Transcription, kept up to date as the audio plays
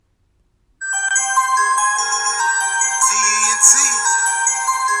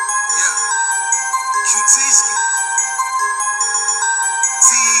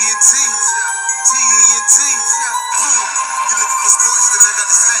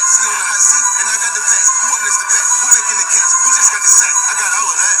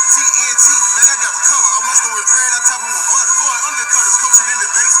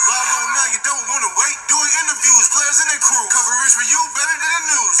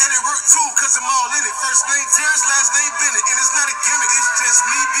cause I'm all in it. First name Terrence, last name Bennett. And it's not a gimmick, it's just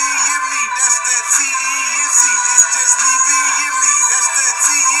me being me. That's that T-E-N-T. It's just me being me. That's that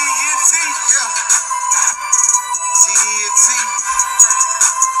T-E-N-T. Yeah. T-E-N-T.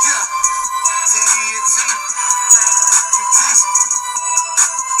 Yeah. T-E-N-T. Two T's.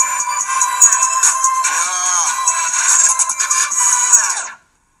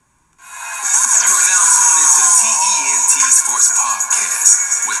 Sports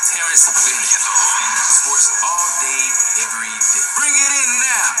Podcast with Terrence Bennett. Sports all day, every day. Bring it in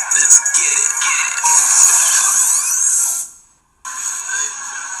now. Let's get it.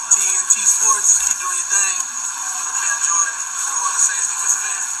 TNT Sports, keep doing your thing. Ben Jordan, we want to say defensive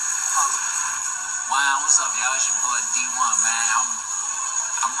end. Wow, what's up, y'all? It's your boy D1, man.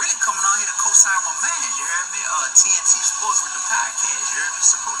 I'm really coming on here to co-sign my man. You heard me? TNT Sports with the podcast. You heard me?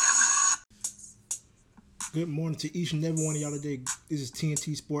 Support that man. Good morning to each and every one of y'all today. This is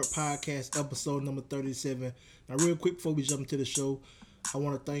TNT Sport Podcast, episode number 37. Now, real quick before we jump into the show, I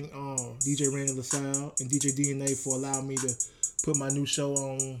want to thank DJ Randy LaSalle and DJ DNA for allowing me to put my new show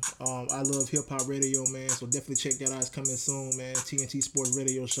on I Love Hip Hop Radio, man. So definitely check that out. It's coming soon, man. TNT Sports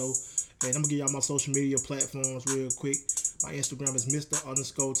Radio Show. And I'm going to give y'all my social media platforms real quick. My Instagram is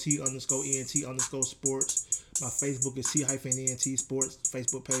Mr_T_ENT_sports. My Facebook is T-ENT Sports.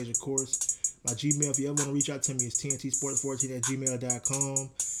 Facebook page, of course. My Gmail, if you ever want to reach out to me, is tntsports14@gmail.com.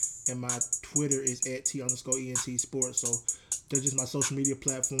 And my Twitter is @T_ENT Sports. So they're just my social media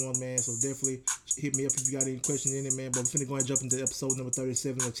platforms, man. So definitely hit me up if you got any questions in it, man. But we're finna go and jump into episode number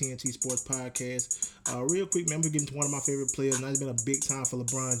 37 of TNT Sports Podcast. Real quick, man, we're getting to one of my favorite players. Now, it's been a big time for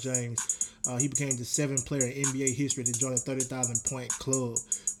LeBron James. He became the 7th player in NBA history to join a 30,000-point club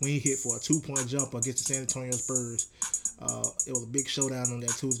when he hit for a 2-point jumper against the San Antonio Spurs. It was a big showdown on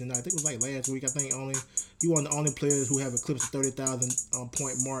that Tuesday night. I think it was like last week. I think he one of the only players who have eclipsed the 30,000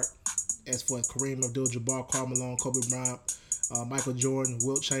 point mark as for Kareem Abdul-Jabbar, Karl Malone, Kobe Bryant, Michael Jordan,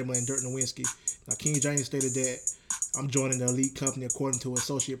 Wilt Chamberlain, Dirk Nowitzki. Now, King James stated that I'm joining the elite company according to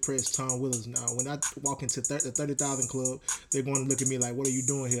Associate Press Tom Willis. Now, when I walk into the 30,000 club, they're going to look at me like, what are you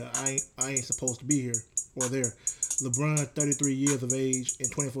doing here? I ain't supposed to be here or there. LeBron, 33 years of age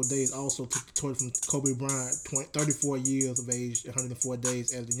and 24 days, also took the torch from Kobe Bryant, 34 years of age, 104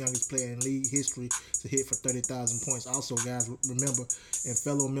 days, as the youngest player in league history to hit for 30,000 points. Also, guys, remember, and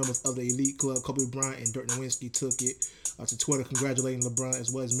fellow members of the elite club, Kobe Bryant and Dirk Nowitzki took it to Twitter congratulating LeBron, as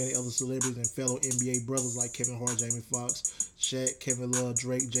well as many other celebrities and fellow NBA brothers like Kevin Hart, Jamie Foxx, Shaq, Kevin Love,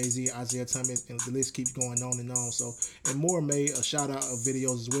 Drake, Jay-Z, Isaiah Thomas, and the list keeps going on and on. So, and Moore made a shout out of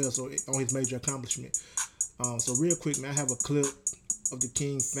videos as well, so on his major accomplishment. So real quick, man, I have a clip of the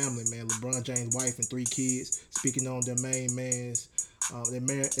King family, man. LeBron James' wife and 3 kids speaking on their main man,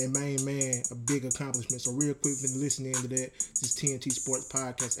 a big accomplishment. So real quick, been listening to that. This is TNT Sports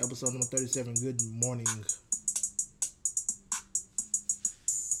Podcast, episode number 37. Good morning.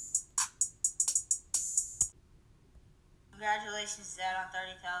 Congratulations, Dad, on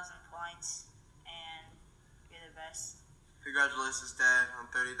 30,000 points, and you're the best. Congratulations, Dad, on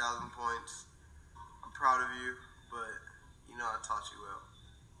 30,000 points. I'm proud of you, but you know I taught you well.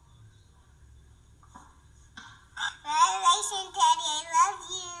 Congratulations, Daddy, I love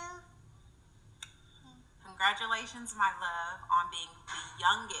you. Congratulations, my love, on being the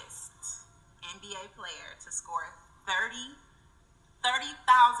youngest NBA player to score 30,000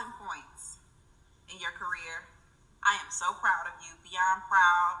 points in your career. I am so proud of you, beyond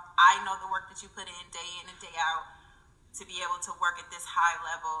proud. I know the work that you put in and day out to be able to work at this high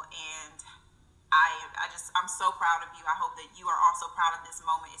level, and I'm so proud of you. I hope that you are also proud of this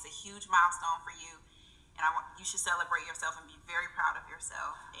moment. It's a huge milestone for you, and you should celebrate yourself and be very proud of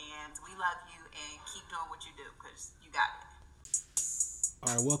yourself. And we love you, and keep doing what you do, because you got it.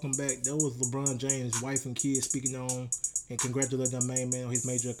 All right, welcome back. That was LeBron James' wife and kids speaking on and congratulating the main man on his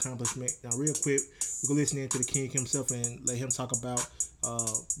major accomplishment. Now, real quick, we're going to listen in to the King himself and let him talk about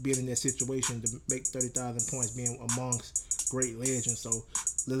being in that situation to make 30,000 points, being amongst great legends. So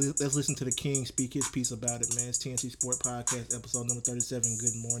let's listen to the King speak his piece about it, man. It's TNT Sport Podcast, episode number 37.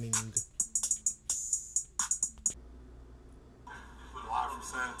 Good morning. Live from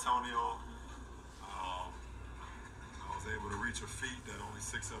San Antonio. I was able to reach a feat that only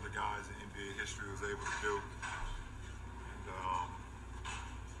 6 other guys in NBA history was able to do. And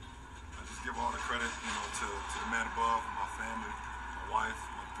I just give all the credit, to the man above, my family, my wife,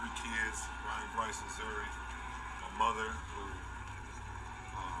 my 3 kids, Ryan, Bryce, and Zuri, my mother, who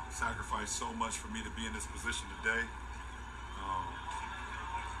sacrificed so much for me to be in this position today.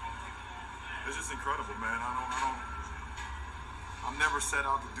 It's just incredible, man. I've never set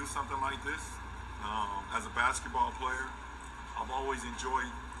out to do something like this. As a basketball player, I've always enjoyed,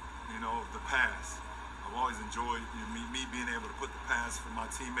 the pass. I've always enjoyed me being able to put the pass for my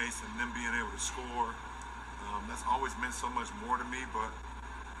teammates and them being able to score. That's always meant so much more to me. But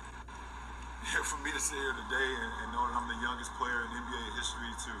for me to sit here today and know that I'm the youngest player in NBA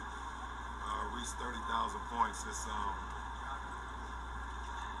history to reach 30,000 points, it's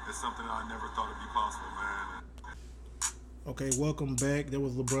something I never thought would be possible, man. Okay, welcome back. That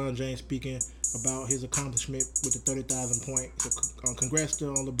was LeBron James speaking about his accomplishment with the 30,000 point. So, congrats to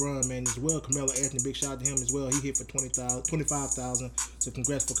LeBron, man, as well. Carmelo Anthony, big shout out to him as well. He hit for 25,000. So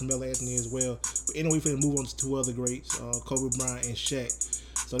congrats for Carmelo Anthony as well. But anyway, we're going to move on to two other greats, Kobe Bryant and Shaq.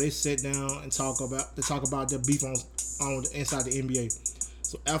 So they sit down and talk about their beef on inside the NBA.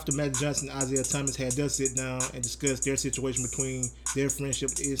 So after Magic Johnson and Isaiah Thomas had their sit down and discussed their situation between their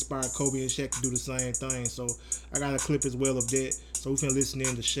friendship, it inspired Kobe and Shaq to do the same thing. So I got a clip as well of that. So we can listen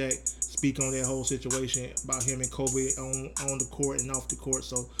in to Shaq speak on that whole situation about him and Kobe on the court and off the court.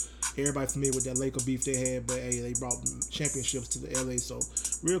 So everybody familiar with that Laker beef they had, but hey, they brought championships to the LA. So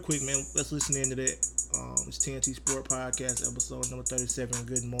real quick, man, let's listen into that. It's TNT Sport Podcast, episode number 37.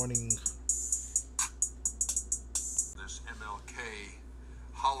 Good morning. This MLK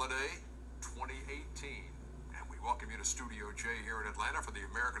Holiday 2018, and we welcome you to Studio J here in Atlanta for the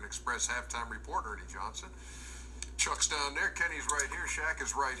American Express halftime report. Ernie Johnson, Chuck's down there, Kenny's right here, Shaq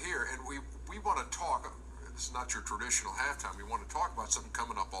is right here, and we want to talk. This is not your traditional halftime. We want to talk about something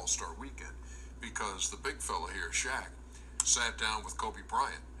coming up All-Star Weekend, because the big fella here, Shaq, sat down with Kobe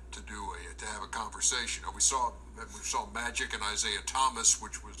Bryant to have a conversation. We saw Magic and Isaiah Thomas,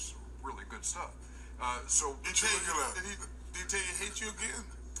 which was really good stuff. Did he tell you he hates you again?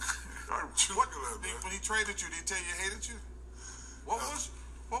 When he traded you, did he tell you he hated you? What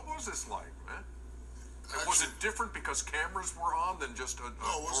was this like, man? And was it different because cameras were on than just a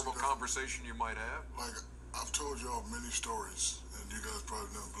normal conversation you might have? Like, I've told y'all many stories, and you guys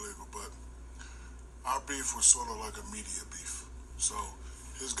probably never believe it, but our beef was sort of like a media beef. So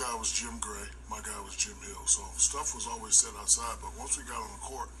his guy was Jim Gray, my guy was Jim Hill. So stuff was always said outside, but once we got on the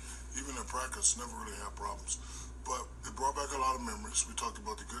court, even in practice, never really had problems. But it brought back a lot of memories. We talked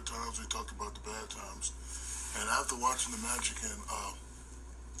about the good times, we talked about the bad times. And after watching the Magic and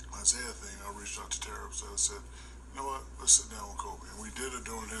Isaiah thing, I reached out to Terrence and I said, you know what, let's sit down with Kobe. And we did it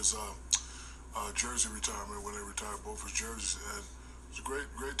during his jersey retirement, when they retired both his jerseys. And it was a great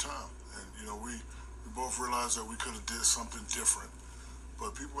time. And, we both realized that we could have did something different.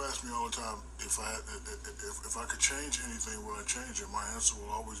 But people ask me all the time if I could change anything, would I change it? My answer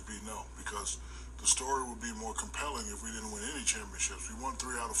will always be no, because the story would be more compelling if we didn't win any championships. We won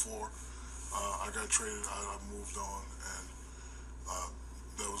 3 out of 4. I got traded. I moved on, and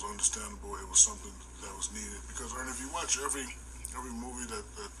that was understandable. It was something that was needed, because Ernie, if you watch every movie that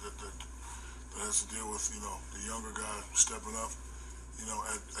has to deal with the younger guy stepping up,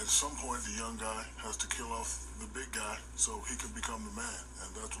 at some point the young guy has to kill off the big guy so he can become the man, and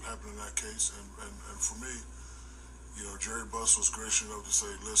that's what happened in that case. And for me, Jerry Buss was gracious enough to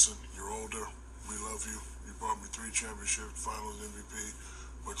say, listen, you're older, we love you, you brought me 3 championships, finals MVP,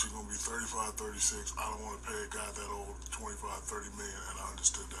 but you're going to be 35, 36. I don't want to pay a guy that old 25, 30 million, and I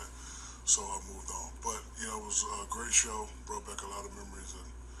understood that. So I moved on. But, it was a great show, brought back a lot of memories, and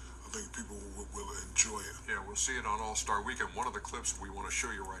I think people will enjoy it. Yeah, we'll see it on All-Star Weekend. One of the clips we want to show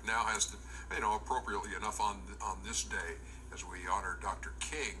you right now has to, appropriately enough on this day, as we honor Dr.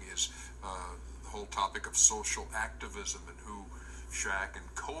 King, is the whole topic of social activism and who Shaq and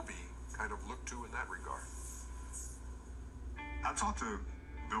Kobe kind of look to in that regard. I talked to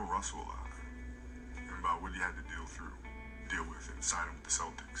Bill Russell a lot about what he had to deal with and signing with the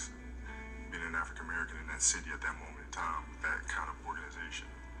Celtics, and being an African American in that city at that moment in time, with that kind of organization.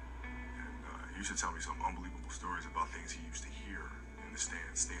 And he used to tell me some unbelievable stories about things he used to hear in the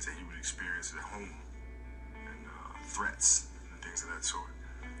stands, things that he would experience at home, and threats and things of that sort.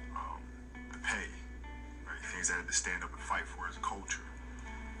 The pay, right? Things that had to stand up and fight for as a culture.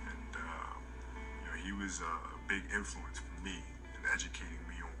 And he was a big influence for me in educating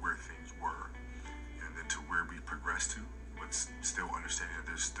me on where things were, and then to where we progressed to, but still understanding that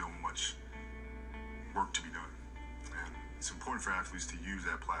there's still much work to be done. And it's important for athletes to use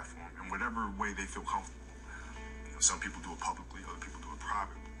that platform in whatever way they feel comfortable. Some people do it publicly, other people do it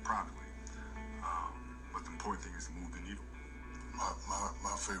privately. But the important thing is to move the needle.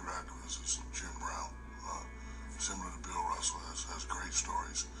 My favorite activist is Jim Brown. Similar to Bill Russell, has great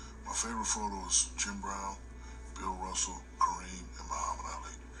stories. My favorite photo is Jim Brown, Bill Russell, Kareem, and Muhammad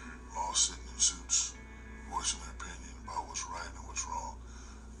Ali, all sitting in suits, voicing their opinion about what's right and what's wrong.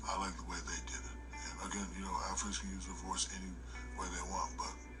 I like the way they did it. And again, athletes can use their voice any way they want,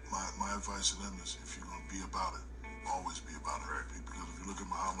 but my advice to them is, if you're going to be about it, always be about it. Right? Because if you look at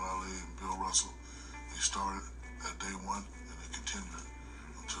Muhammad Ali and Bill Russell, they started at day one and they continued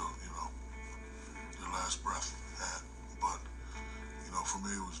until, their last breath. But for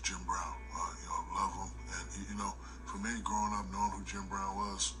me, it was Jim Brown. Love him. And, for me, growing up, knowing who Jim Brown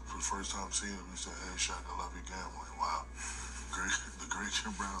was, for the first time seeing him, he said, "Hey, Shaq, I love your game." I'm like, wow. The great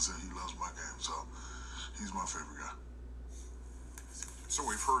Jim Brown said he loves my game. So he's my favorite guy. So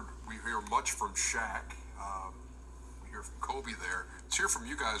we hear much from Shaq. We hear from Kobe there. Let's hear from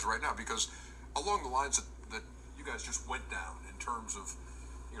you guys right now, because along the lines that you guys just went down in terms of,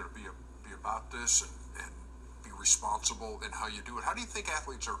 be about this and be responsible in how you do it. How do you think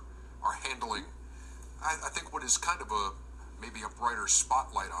athletes are handling, I think, what is kind of maybe a brighter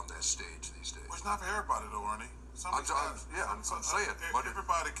spotlight on that stage these days? Well, it's not for everybody though, Ernie. I'm saying. But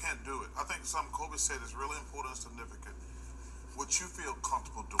everybody can't do it. I think something Kobe said is really important and significant. What you feel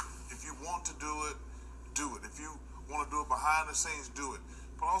comfortable doing. If you want to do it, do it. If you want to do it behind the scenes, do it.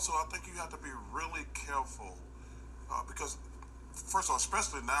 But also, I think you have to be really careful because, first of all,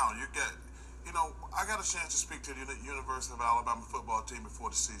 especially now, I got a chance to speak to the University of Alabama football team before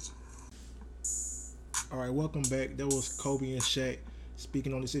the season. All right, welcome back. That was Kobe and Shaq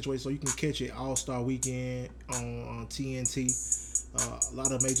speaking on the situation. So you can catch it All-Star Weekend on TNT. A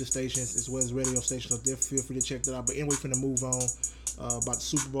lot of major stations as well as radio stations, so definitely feel free to check that out. But anyway, finna move on about the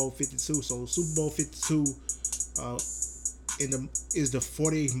Super Bowl 52. So Super Bowl 52 is the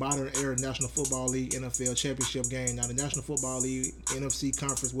 40th modern era National Football League NFL championship game. Now the National Football League NFC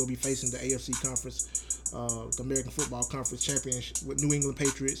Conference will be facing the AFC Conference, the American Football Conference championship with New England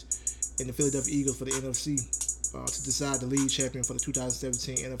Patriots and the Philadelphia Eagles for the NFC to decide the league champion for the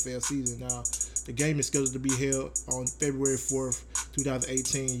 2017 NFL season. Now the game is scheduled to be held on February 4th,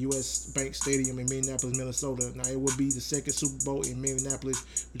 2018, U.S. Bank Stadium in Minneapolis, Minnesota. Now, it will be the second Super Bowl in Minneapolis,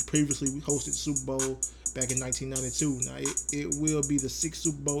 which previously hosted Super Bowl back in 1992. Now, it will be the sixth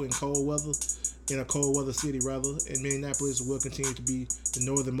Super Bowl in a cold weather city, and Minneapolis will continue to be the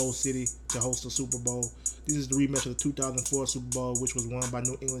northernmost city to host a Super Bowl. This is the rematch of the 2004 Super Bowl, which was won by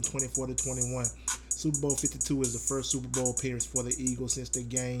New England 24-21. Super Bowl 52 is the first Super Bowl appearance for the Eagles since that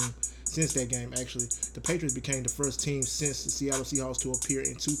game. Actually, the Patriots became the first team since the Seattle Seahawks to appear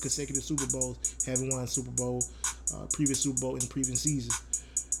in 2 consecutive Super Bowls, having won previous Super Bowl in the previous season,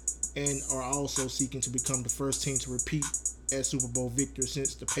 and are also seeking to become the first team to repeat as Super Bowl victor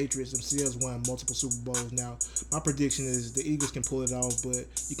since the Patriots themselves won multiple Super Bowls. Now, my prediction is the Eagles can pull it off, but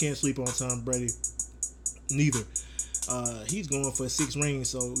you can't sleep on Tom Brady neither. He's going for 6 rings,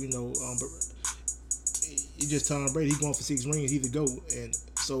 so he just Tom Brady. He's going for 6 rings. He's the GOAT, and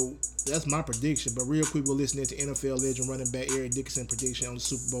so that's my prediction. But real quick, we're listening to NFL legend running back Eric Dickerson prediction on the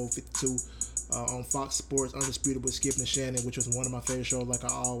Super Bowl 52 on Fox Sports Undisputed with Skip and Shannon, which was one of my favorite shows, like I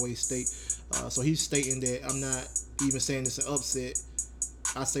always state. So he's stating that I'm not even saying it's an upset.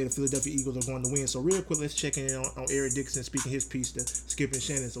 I say the Philadelphia Eagles are going to win. So real quick, let's check in on Eric Dickerson speaking his piece to Skip and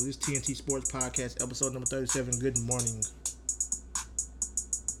Shannon. So this TNT Sports Podcast, episode number 37. Good morning.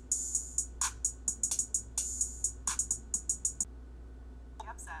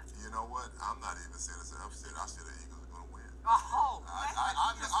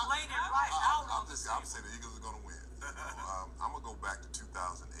 I'm saying the Eagles are going to win. I'm going to go back to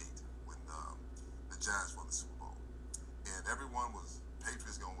 2008 when the Giants won the Super Bowl. And everyone was,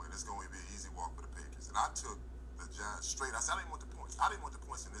 Patriots going to win. It's going to be an easy walk for the Patriots. And I took the Giants straight. I said, I didn't want the points. I didn't want the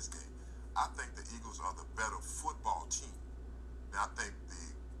points in this game. I think the Eagles are the better football team. Now, I think the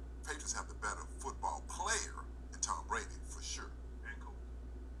Patriots have the better football player in Tom Brady, for sure.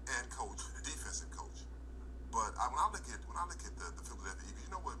 And coach, the defensive coach. But when I look at the Philadelphia Eagles,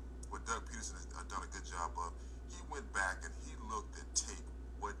 you know what Doug Peterson has done a good job of? He went back and he looked at tape,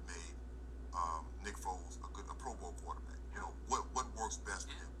 what made Nick Foles a Pro Bowl quarterback. What works best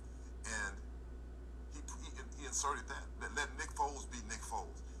for him, and he inserted that. Let Nick Foles be Nick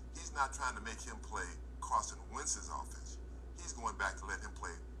Foles. He's not trying to make him play Carson Wentz's offense. He's going back to let him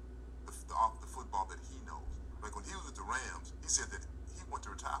play the football that he knows. Like when he was with the Rams, he said that he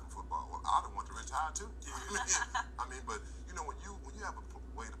wanted to retire from football. Well, I don't want to retire too. But when you have a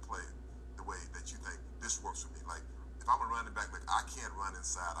way to play the way that you think this works for me, like if I'm a running back, like I can't run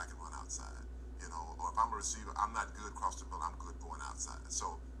inside, I can run outside. Or if I'm a receiver, I'm not good across the middle, I'm good going outside.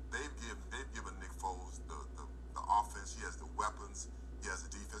 So they've given Nick Foles the offense. He has the weapons. He has the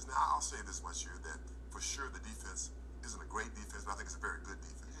defense. Now I'll say this much here, that for sure the defense isn't a great defense, but I think it's a very good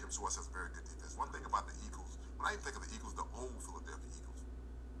defense. Jim Schwartz has a very good defense. One thing about the Eagles, when I even think of the Eagles, the old Philadelphia Eagles,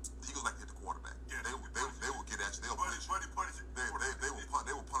 the Eagles like to hit the quarterback. Yeah, they will get at you. They'll punish you.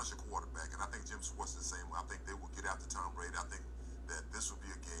 They will punish a quarterback, and I think Jim Schwartz is the same way. I think they will get after Tom Brady. I think that this will be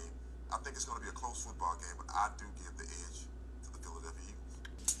a game. I think it's going to be a close football game, but I do give the edge to the Philadelphia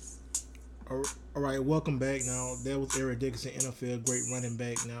Eagles. All right, welcome back. Now that was Eric Dickerson, NFL great running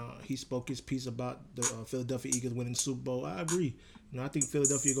back. Now he spoke his piece about the Philadelphia Eagles winning the Super Bowl. I agree. I think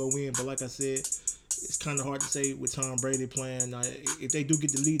Philadelphia gonna win, but like I said, it's kind of hard to say with Tom Brady playing. Now, if they do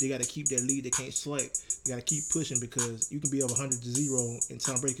get the lead, they got to keep that lead. They can't slack. You got to keep pushing because you can be up 100-0 and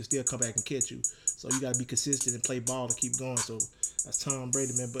Tom Brady can still come back and catch you. So you got to be consistent and play ball to keep going. So that's Tom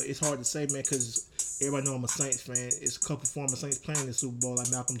Brady, man. But it's hard to say, man, because everybody know I'm a Saints fan. It's a couple former Saints playing the Super Bowl, like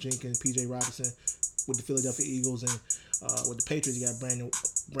Malcolm Jenkins, P.J. Robinson with the Philadelphia Eagles, and with the Patriots, you got Brandon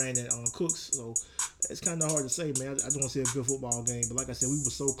Cooks. So it's kind of hard to say, man. I just want to see a good football game. But like I said, we were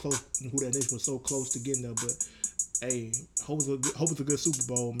so close. Who That Nation was so close to getting there. But hey, hope it's a good Super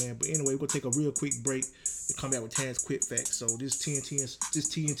Bowl, man. But anyway, we're gonna take a real quick break and come back with Terrence Quick Facts. So this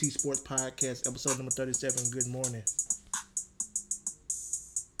TNT Sports Podcast, episode number 37. Good morning.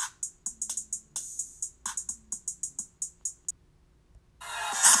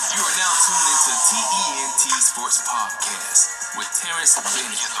 You are now tuned into TENT Sports Podcast with Terrence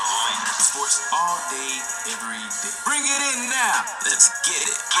Bennett. Sports all day, every day. Bring it in now. Let's get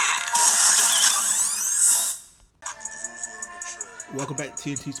it. Welcome back to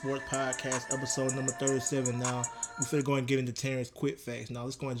TNT Sports Podcast, episode number 37. Now, we're finna go and get into Terrence Quick Facts. Now,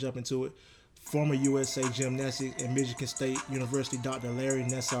 let's go and jump into it. Former USA gymnastics and Michigan State University Dr. Larry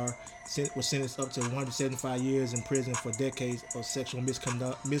Nassar was sentenced up to 175 years in prison for decades of sexual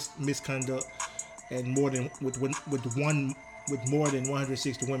misconduct and more than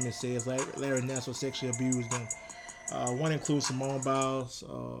 160 women. Says Larry Nassar sexually abused them. One includes Simone Biles.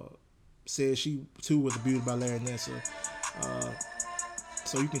 Says she too was abused by Larry Nassar.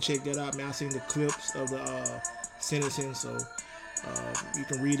 So you can check that out, man. I seen the clips of the sentencing, so you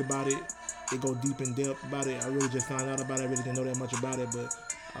can read about it. They go deep in depth about it. I really just found out about it. I really didn't know that much about it, but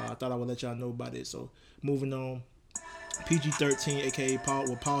I thought I would let y'all know about it. So moving on, PG-13, aka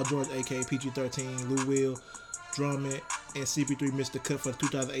Paul George, aka PG-13, Lou Will, Drummond, and CP3 missed the cut for the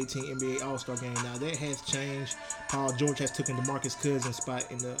 2018 NBA All-Star Game. Now that has changed. Paul George has taken DeMarcus Cousins'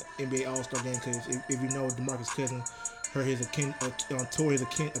 spot in the NBA All-Star Game because if you know, DeMarcus Cousins tore his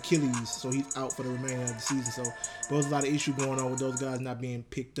Achilles, so he's out for the remainder of the season. So there's a lot of issue going on with those guys not being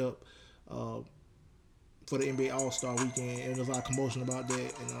picked up for the NBA All-Star Weekend, and there's a lot of commotion about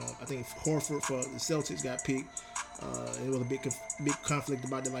that. And I think Horford for the Celtics got picked. It was a big conflict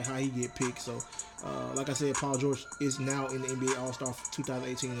about that, like how he get picked. So, like I said, Paul George is now in the NBA All-Star for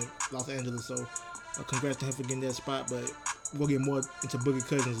 2018 in Los Angeles. So, congrats to him for getting that spot. But we'll get more into Boogie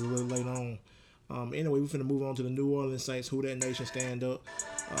Cousins a little later on. Anyway, we're finna move on to the New Orleans Saints. Who That Nation, stand up.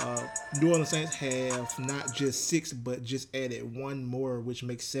 New Orleans Saints have not just 6, but just added 1 more, which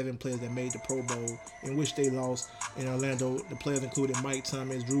makes 7 players that made the Pro Bowl, in which they lost in Orlando. The players included Mike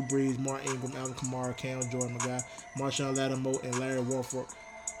Thomas, Drew Brees, Mark Ingram, Alvin Kamara, Cam Jordan, McGuy, Marshawn Lattimore, and Larry Warford.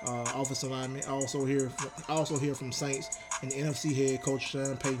 Offensive lineman. I also hear from Saints and the NFC head coach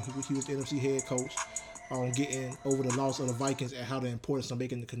Sean Payton. He was the NFC head coach on getting over the loss of the Vikings and how the importance of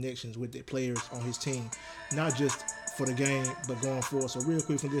making the connections with the players on his team, not just for the game, but going forward. So real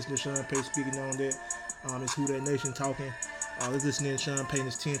quick, from this to Sean Payton speaking on that. It's Who That Nation talking. Let's listen to Sean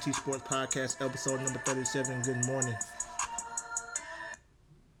Payton's TNT Sports Podcast, episode number 37. Good morning.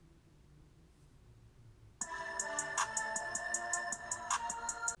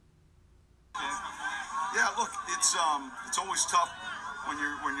 Yeah, look, it's always tough when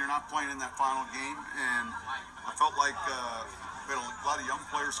you're not playing in that final game, and I felt like we had a lot of young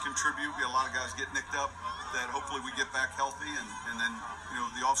players contribute. We had a lot of guys get nicked up that hopefully we get back healthy, and then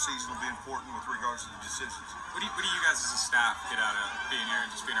the offseason will be important with regards to the decisions. What do you guys as a staff get out of being here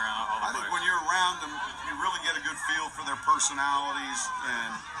and just being around all the players? I think when you're around them, you really get a good feel for their personalities,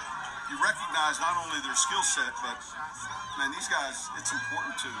 and you recognize not only their skill set, but man, these guys, it's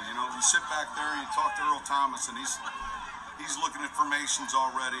important too. You sit back there and you talk to Earl Thomas, and he's looking at formations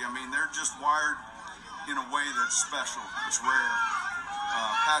already. I mean, they're just wired in a way that's special. It's rare.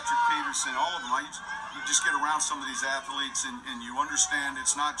 Patrick Peterson, all of them. You just get around some of these athletes, and you understand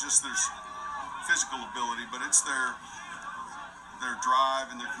it's not just their physical ability, but it's their drive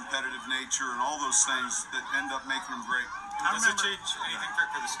and their competitive nature and all those things that end up making them great. Does it change anything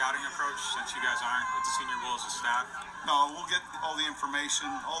for the scouting approach since you guys aren't with the Senior Bowl as a staff? No, we'll get all the information.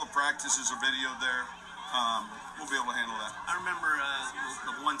 All the practices are videoed there. We'll be able to handle that. I remember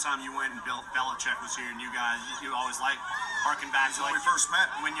the one time you went and Belichick was here, and you guys, you always harken back to when we first met,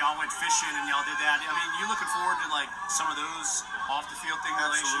 when y'all went fishing and y'all did that. I mean, you looking forward to some of those off the field thing,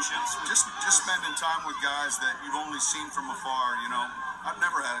 relationships? Just spending time with guys that you've only seen from afar. I've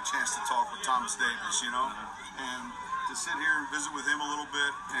never had a chance to talk with Thomas Davis. And to sit here and visit with him a little bit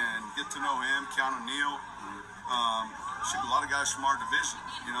and get to know him, Keanu Neal, a lot of guys from our division.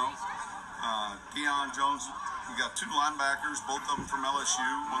 Deion Jones. We got 2 linebackers, both of them from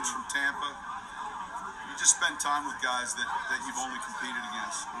LSU. One's from Tampa. You just spend time with guys that you've only competed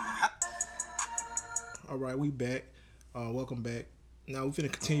against. All right, we back. Welcome back. Now we're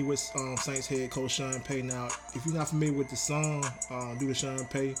finna continue with Saints head coach Sean Payton. Now, if you're not familiar with the song, due to Sean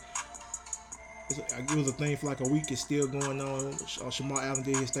Payton, it was a thing for like a week. It's still going on. Shamar Allen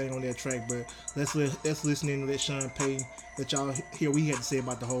did his thing on that track, but let's listen in to that Sean Payton. Let y'all hear what he had to say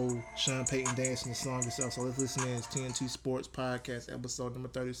about the whole Sean Payton dance and the song itself. So let's listen in. It's TNT Sports Podcast, episode number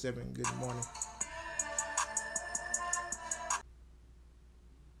 37. Good morning.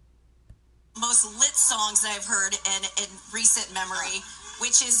 Most lit songs that I've heard in recent memory,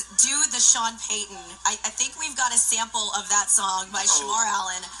 which is Do the Sean Payton. I think we've got a sample of that song by Shamar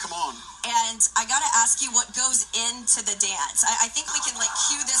Allen. Come on. And I gotta ask you what goes into the dance. I think we can like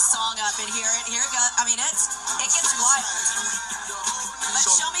cue this song up and hear it. Here it goes. I mean, it gets wild. But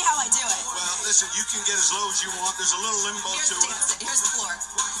show me how I do it. Well, listen, you can get as low as you want. There's a little limbo Here's to the it. dance. Here's the floor.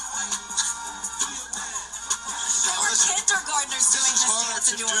 Now, We're listen, kindergartners this doing is this hard dance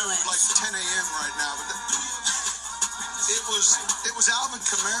to in do New Orleans. like 10 a.m. right now, but it was Alvin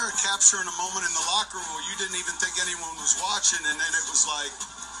Kamara capturing a moment in the locker room where you didn't even think anyone was watching, and then it was like,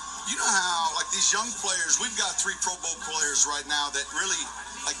 you know how like these young players, we've got 3 Pro Bowl players right now that really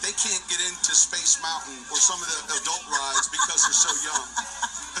like they can't get into Space Mountain or some of the adult rides because they're so young,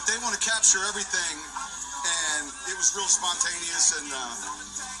 but they want to capture everything, and it was real spontaneous, and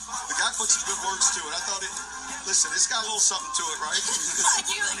the guy put some good words to it. I thought it. Listen, it's got a little something to it, right?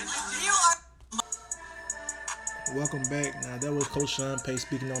 You are. Welcome back. Now that was Coach Sean Payton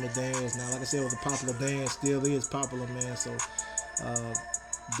speaking on the dance. Now, like I said, it was a popular dance, still is popular, man. So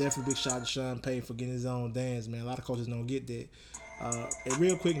definitely big shout out to Sean Payton for getting his own dance, man. A lot of coaches don't get that. And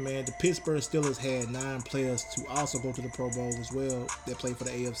real quick, man, the Pittsburgh Steelers had 9 players to also go to the Pro Bowl as well that played for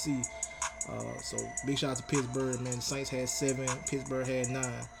the AFC. So big shout out to Pittsburgh, man. The Saints had 7, Pittsburgh had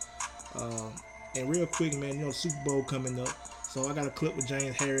 9. And real quick, man, you know, Super Bowl coming up. So I got a clip with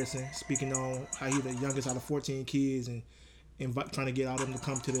James Harrison speaking on how he's the youngest out of 14 kids and trying to get all of them to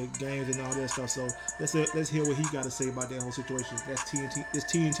come to the games and all that stuff. So let's hear what he got to say about that whole situation. That's TNT. This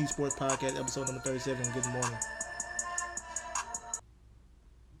TNT Sports Podcast, episode number 37. Good morning.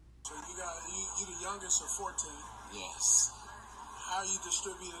 So you the youngest of 14. Yes. How you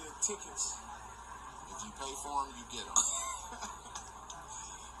distributed the tickets? If you pay for them, you get them.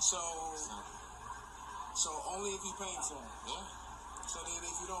 So only if you pay for them. Yeah. So then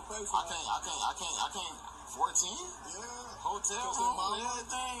if you don't pay for them, I can't. 14? yeah, Hotel because room, mom,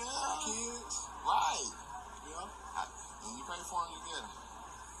 everything, yeah. kids, Right. yeah. And you pay for them, you get them.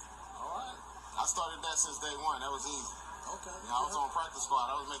 All right. I started that since day one. That was easy. Okay. You know, I was on practice squad.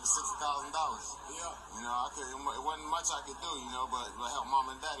 I was making $60,000. Yeah. You know, it wasn't much I could do, you know, but help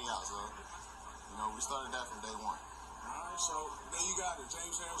mom and daddy out. So, you know, we started that from day one. Alright, so there you got it.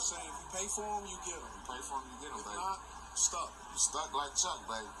 James Harris saying if you pay for them, you get them. You pay for them, you get them, If baby. not, stuck. You stuck like Chuck,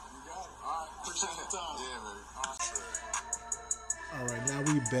 baby. You got it. Alright, appreciate the time. Yeah, baby. All right, now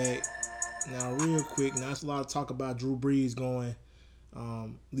we back. Now, real quick, now it's a lot of talk about Drew Brees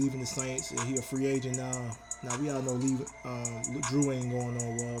leaving the Saints. He a free agent now. Now we all know Drew ain't going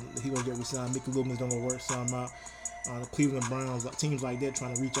on well. He gonna get resigned. Mickey Loomis don't gonna work something out. The Cleveland Browns, teams like that,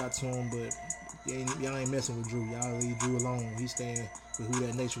 trying to reach out to him, but y'all ain't messing with Drew. Y'all leave Drew alone. He's staying with Who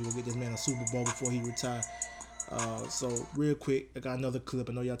That Nation. We'll get this man a Super Bowl before he retire. So real quick, I got another clip.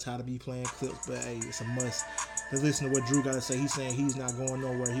 I know y'all tired of me playing clips, but hey, it's a must. Let's listen to what Drew got to say. He's saying he's not going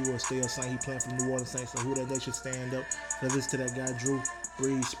nowhere. He will stay a Saint. He playing for the New Orleans Saints. So Who That Nation stand up. Let's listen to that guy, Drew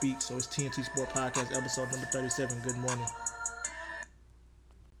Brees, speak. So it's TNT Sport Podcast, episode number 37. Good morning.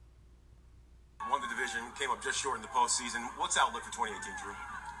 Won the division, came up just short in the postseason. What's the outlook for 2018, Drew?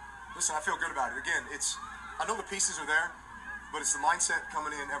 Listen, I feel good about it. Again, I know the pieces are there, but it's the mindset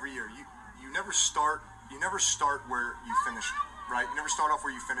coming in every year. You never start where you finished, right? You never start off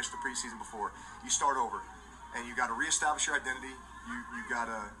where you finished the preseason before. You start over, and you got to reestablish your identity. You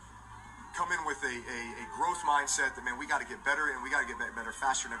got to come in with a growth mindset that, man, we got to get better, and we got to get better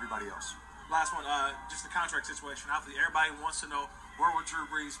faster than everybody else. Last one, just the contract situation. Obviously, everybody wants to know where will Drew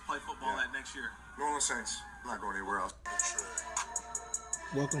Brees play football at next year. New Orleans Saints. I'm not going anywhere else.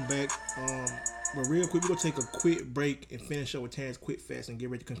 Welcome back. But real quick, we're going to take a quick break and finish up with Terrence Quick Fast and get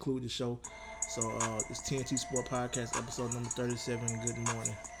ready to conclude the show. So it's TNT Sport Podcast, episode number 37. Good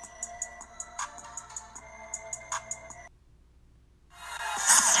morning.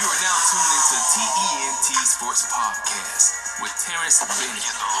 You are now tuned into TENT Sports Podcast with Terrence Bennett.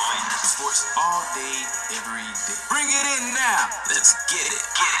 Sports all day, every day. Bring it in now. Let's get it.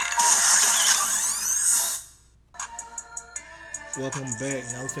 Welcome back.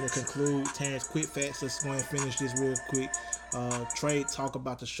 Now we're finna conclude Terrence quick facts. Let's go and finish this real quick. Trade talk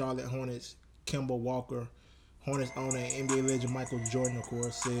about the Charlotte Hornets. Kemba Walker, Hornets owner and NBA legend Michael Jordan, of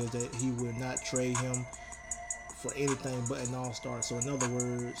course, says that he will not trade him for anything but an all-star. So in other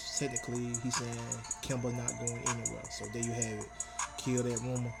words, technically, he's saying Kemba not going anywhere. So there you have it. Kill that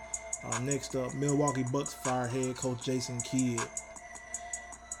rumor. Next up, Milwaukee Bucks fire head coach Jason Kidd.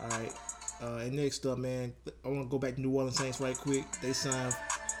 All right. And next up, man, I want to go back to New Orleans Saints right quick. They signed.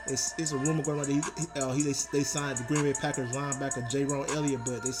 It's a rumor going around that they signed the Green Bay Packers linebacker Jaron Elliott,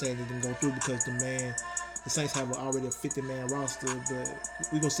 but they saying they didn't go through because the Saints have already a 50-man roster. But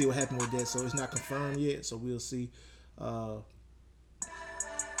we gonna see what happens with that. So it's not confirmed yet. So we'll see. Let's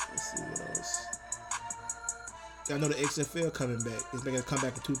see what else. I know the XFL coming back. It's going to come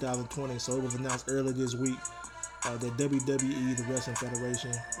back in 2020. So it was announced earlier this week. The WWE, the Wrestling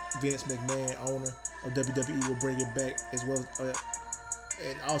Federation, Vince McMahon, owner of WWE, will bring it back as well.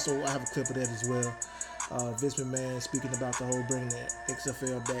 And also, I have a clip of that as well. Vince McMahon speaking about the whole bringing the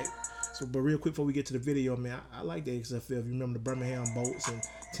XFL back. So, but real quick before we get to the video, man, I like the XFL. If you remember the Birmingham Bolts and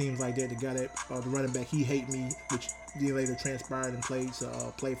teams like that, the guy that the running back, he hate me, which then later transpired and played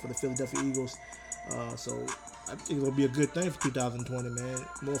for the Philadelphia Eagles. So I think it's gonna be a good thing for 2020, man.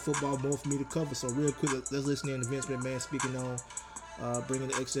 More football, more for me to cover. So real quick, let's listen in to Vince McMahon speaking on bringing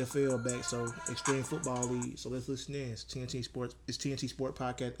the XFL back. So Extreme Football League. So let's listen in. It's TNT Sports. It's TNT Sport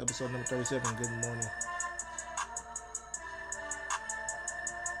Podcast, episode number 37. Good morning.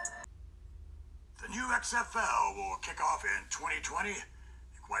 The new XFL will kick off in 2020. And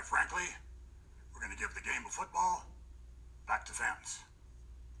quite frankly, we're going to give the game of football back to fans.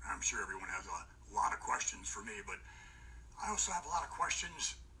 I'm sure everyone has a lot of questions for me, but I also have a lot of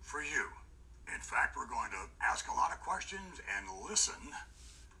questions for you. In fact, we're going to ask a lot of questions and listen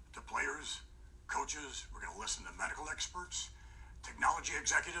to players, coaches. We're going to listen to medical experts, technology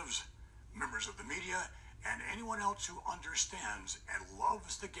executives, members of the media, and anyone else who understands and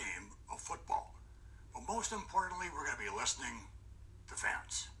loves the game of football. But most importantly, we're going to be listening to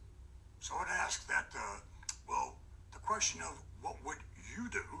fans. So I would ask that, the question of what would you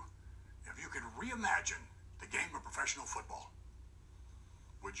do if you could reimagine the game of professional football?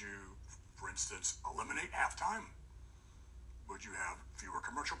 Would you, for instance, eliminate halftime? Would you have fewer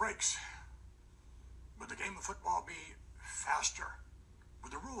commercial breaks? Would the game of football be faster?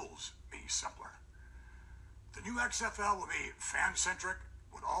 Would the rules be simpler? The new XFL will be fan-centric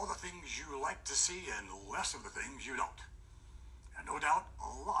with all the things you like to see and less of the things you don't. And no doubt, a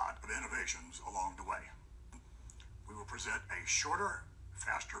lot of innovations along the way. We will present a shorter,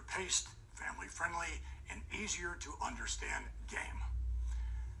 faster-paced, family-friendly, and easier to understand game.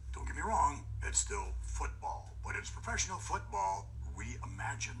 Don't get me wrong, it's still football, but it's professional football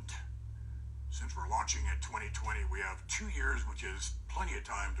reimagined. Since we're launching in 2020, we have 2 years, which is plenty of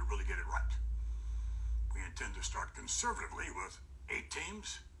time to really get it right. We intend to start conservatively with 8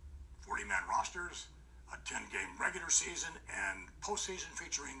 teams, 40-man rosters, a 10-game regular season, and postseason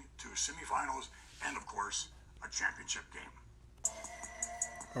featuring 2 semifinals, and of course, a championship game.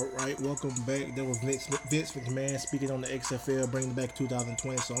 All right, welcome back. That was Vince McMahon speaking on the XFL, bringing it back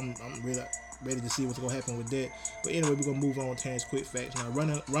 2020. So I'm really ready to see what's going to happen with that. But anyway, we're going to move on to Terrence quick facts. Now,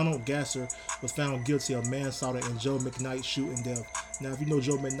 Ronald Gasser was found guilty of manslaughter in Joe McKnight shooting death. Now, if you know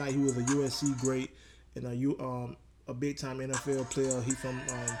Joe McKnight, he was a USC great and a big-time NFL player. He from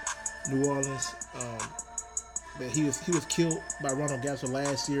New Orleans. But he was killed by Ronald Gasser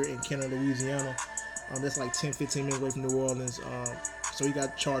last year in Kenner, Louisiana. That's like 10-15 minutes away from New Orleans. So he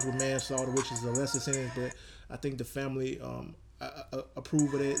got charged with manslaughter, which is a lesser sentence, but I think the family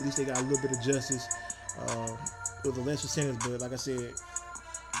approved of that. At least they got a little bit of justice with a lesser sentence. But like I said,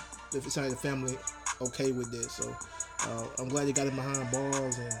 it sounds like the family okay with that. So I'm glad they got him behind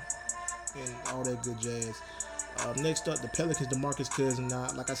bars and all that good jazz. Next up, the Pelicans, DeMarcus Cousins.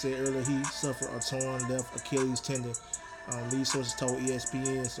 Now, like I said earlier, he suffered a torn left Achilles tendon. Lead sources told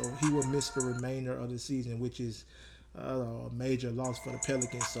ESPN, so he will miss the remainder of the season, which is a major loss for the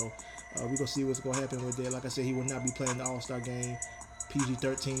Pelicans. So we're going to see what's going to happen with that. Like I said, he will not be playing the All-Star game.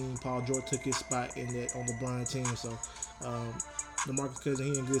 PG-13, Paul George took his spot in that on the Bryant team. So DeMarcus Cousins,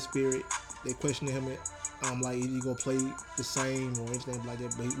 he in good spirit. They questioning him like is he going to play the same or anything like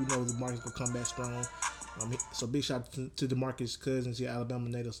that, but we know DeMarcus going to come back strong. So big shout out to DeMarcus Cousins here, Alabama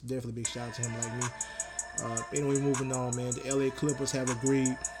native. So definitely big shout out to him like me. Anyway, moving on, man. The LA Clippers have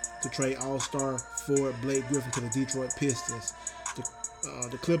agreed to trade All-Star forward Blake Griffin to the Detroit Pistons.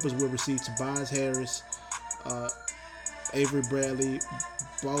 The Clippers will receive Tobias Harris, Avery Bradley,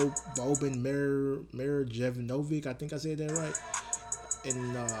 Boban Marjanovic, I think I said that right,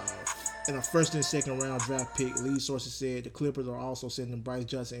 and and a first and second round draft pick. Lead sources said the Clippers are also sending Bryce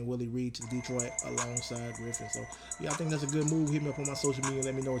Johnson and Willie Reed to Detroit alongside Griffin. So, yeah, I think that's a good move. Hit me up on my social media.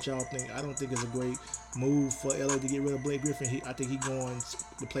 Let me know what y'all think. I don't think it's a great move for LA to get rid of Blake Griffin. I think he's going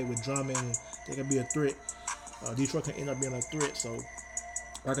to play with Drummond, and they can be a threat. Detroit can end up being a threat. So,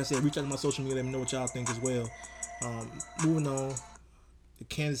 like I said, reach out to my social media. Let me know what y'all think as well. Moving on, the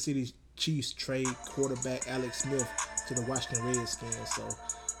Kansas City Chiefs trade quarterback Alex Smith to the Washington Redskins. So,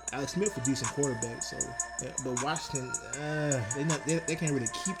 Alex Smith a decent quarterback. So, but Washington, they can't really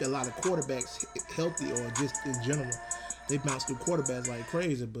keep a lot of quarterbacks healthy or just in general. They bounce through quarterbacks like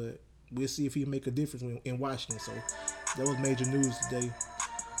crazy. But we'll see if he can make a difference in Washington. So, that was major news today.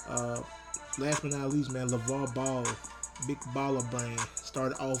 Last but not least, man, LeVar Ball, big baller brain,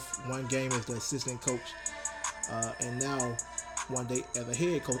 started off one game as the assistant coach, and now one day as a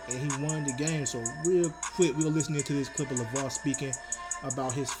head coach, and he won the game. So real quick, we'll listen to this clip of LeVar speaking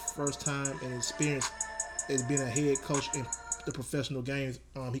about his first time and experience as being a head coach in the professional games.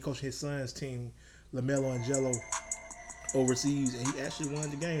 He coached his son's team, LaMelo and Jello, overseas, and he actually won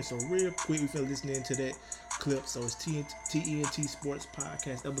the game. So real quick, we feel listening to that clip. So it's TENT Sports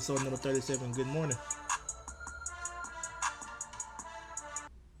Podcast, episode number 37. Good morning.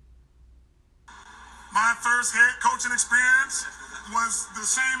 My first head coaching experience was the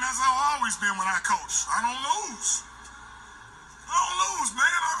same as I've always been when I coach. I don't lose. Man.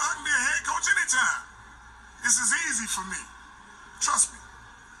 I can be a head coach anytime. This is easy for me. Trust me.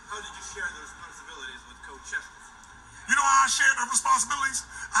 How did you share the responsibilities with Coach Chester? You know how I shared the responsibilities?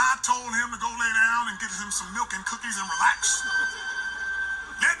 I told him to go lay down and get him some milk and cookies and relax.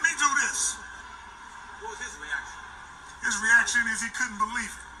 Let me do this. What was his reaction? His reaction is he couldn't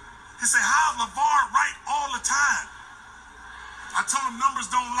believe it. He said, how's LeVar right all the time? I told him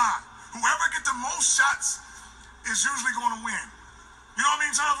numbers don't lie. Whoever get the most shots is usually going to win. You know how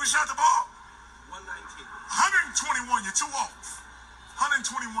many times we shot the ball? 119. 121, you're too off.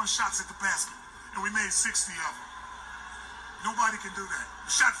 121 shots at the basket, and we made 60 of them. Nobody can do that.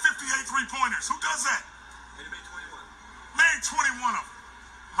 We shot 58 three-pointers. Who does that? And he made 21. Made 21 of them.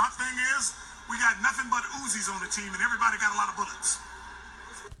 My thing is, we got nothing but Uzis on the team, and everybody got a lot of bullets.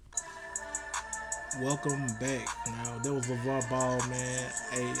 Welcome back. Now that was LeVar Ball, man.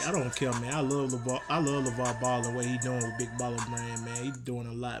 Hey, I don't care, man. I love LeVar Ball and what he doing with Big Baller Brand, man. He's doing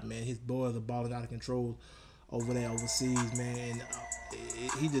a lot, man. His boys are balling out of control over there overseas, man. And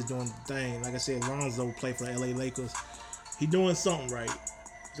he just doing the thing. Like I said, Lonzo played for the LA Lakers. He doing something right.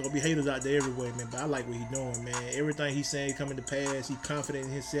 There's gonna be haters out there everywhere, man. But I like what he doing, man. Everything he's saying coming to pass. He's confident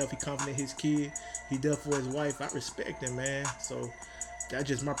in himself. He confident in his kid. He does for his wife. I respect him, man. So that's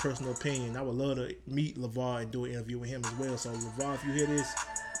just my personal opinion. I would love to meet LeVar and do an interview with him as well. So LeVar, if you hear this,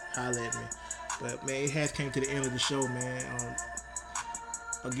 holla at me. But man, it has came to the end of the show, man.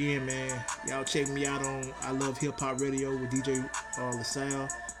 Again, man, y'all check me out on I Love Hip Hop Radio with DJ LaSalle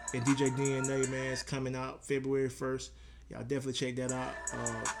and DJ DNA, man. It's coming out February 1st. Y'all definitely check that out.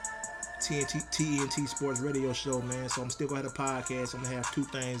 TENT Sports Radio Show, man. So I'm still gonna have a podcast. I'm gonna have two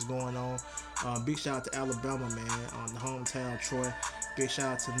things going on. Big shout out to Alabama, man. On the hometown, Troy. Big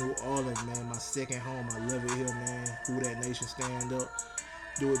shout out to New Orleans, man. My second home. I love it here, man. Who that nation stand up.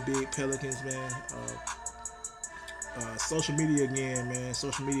 Do it big, Pelicans, man. Social media again, man.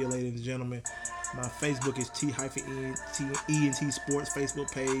 Social media, ladies and gentlemen. My Facebook is T-ENT Sports Facebook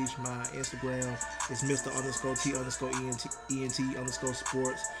page. My Instagram is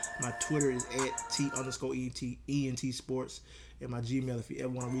Mr_T_ENT_Sports. My Twitter is at T_ENT Sports. And my Gmail, if you ever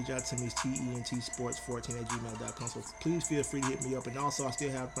want to reach out to me, is TENTsports14@gmail.com. So please feel free to hit me up. And also, I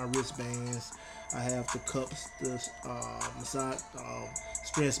still have my wristbands. I have the cups, the massage,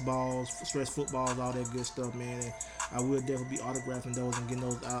 stress balls, stress footballs, all that good stuff, man. And I will definitely be autographing those and getting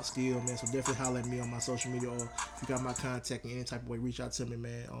those out still, man. So definitely holler at me on my social media, or if you got my contact in any type of way, reach out to me,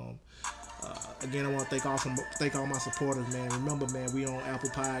 man. Again, I want to thank all my supporters, man. Remember, man, we on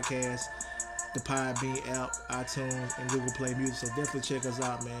Apple Podcasts, the Podbean app, iTunes, and Google Play Music. So definitely check us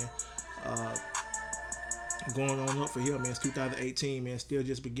out, man. Going on up for here, man. It's 2018, man. Still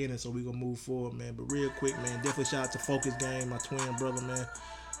just beginning, so we gonna move forward, man. But real quick, man, definitely shout out to Focus Game, my twin brother, man.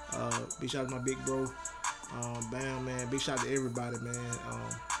 Big shout out to my big bro, Bam, man. Big shout out to everybody, man.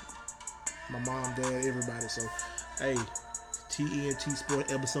 My mom, dad, everybody. So, hey, TENT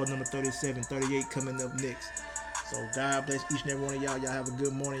Sport episode number 37, 38 coming up next. So God bless each and every one of y'all. Y'all have a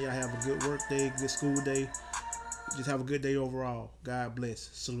good morning. Y'all have a good work day, good school day. Just have a good day overall. God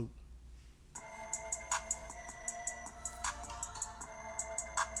bless. Salute.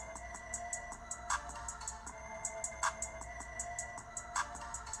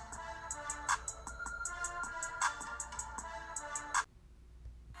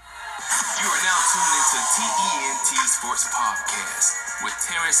 Podcast with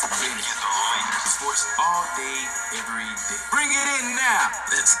Terrence Bennett. Sports all day, every day. Bring it in now.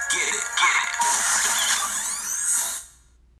 Let's get it.